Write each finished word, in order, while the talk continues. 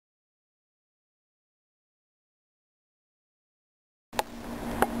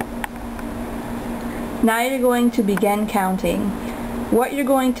Now you're going to begin counting. What you're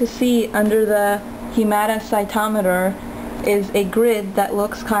going to see under the hematocytometer is a grid that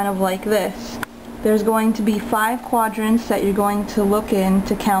looks kind of like this. There's going to be 5 quadrants that you're going to look in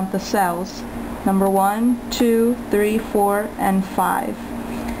to count the cells. Number 1, 2, 3, 4, and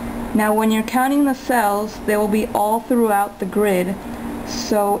 5. Now when you're counting the cells, they will be all throughout the grid.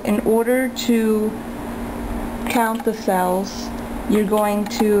 So in order to count the cells, you're going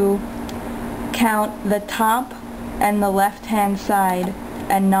to count the top and the left hand side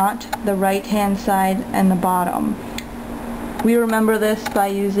and not the right hand side and the bottom. We remember this by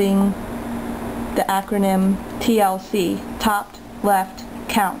using the acronym TLC, top, left,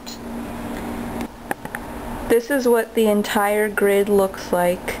 count. This is what the entire grid looks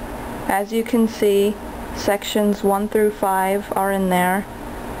like. As you can see, sections 1 through 5 are in there,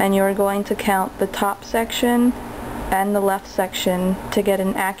 and you're going to count the top section and the left section to get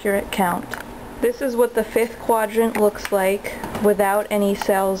an accurate count. This is what the 5th quadrant looks like without any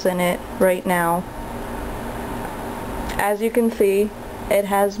cells in it right now. As you can see, it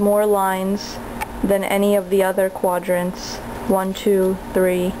has more lines than any of the other quadrants, 1, 2,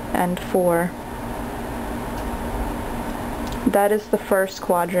 3, and 4. That is the 1st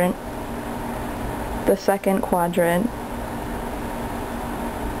quadrant, the 2nd quadrant,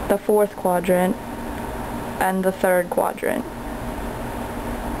 the 4th quadrant, and the 3rd quadrant.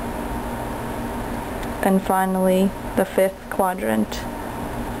 And finally, the 5th quadrant.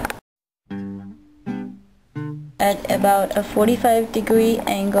 At about a 45-degree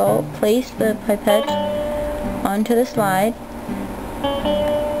angle, place the pipette onto the slide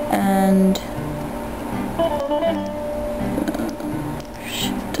and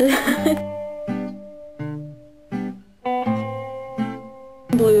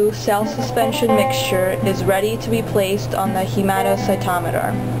Blue cell suspension mixture is ready to be placed on the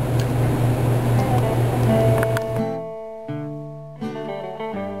hematocytometer.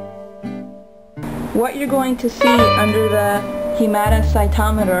 What you're going to see under the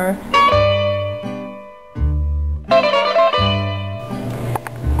hematocytometer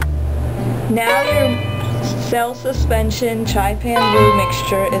now your cell suspension Trypan Blue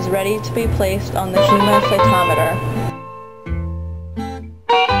mixture is ready to be placed on the hematocytometer.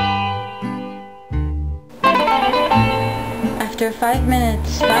 After 5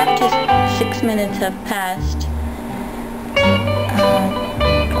 to 6 minutes have passed,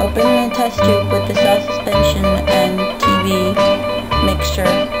 open the test tube with the cell suspension and TB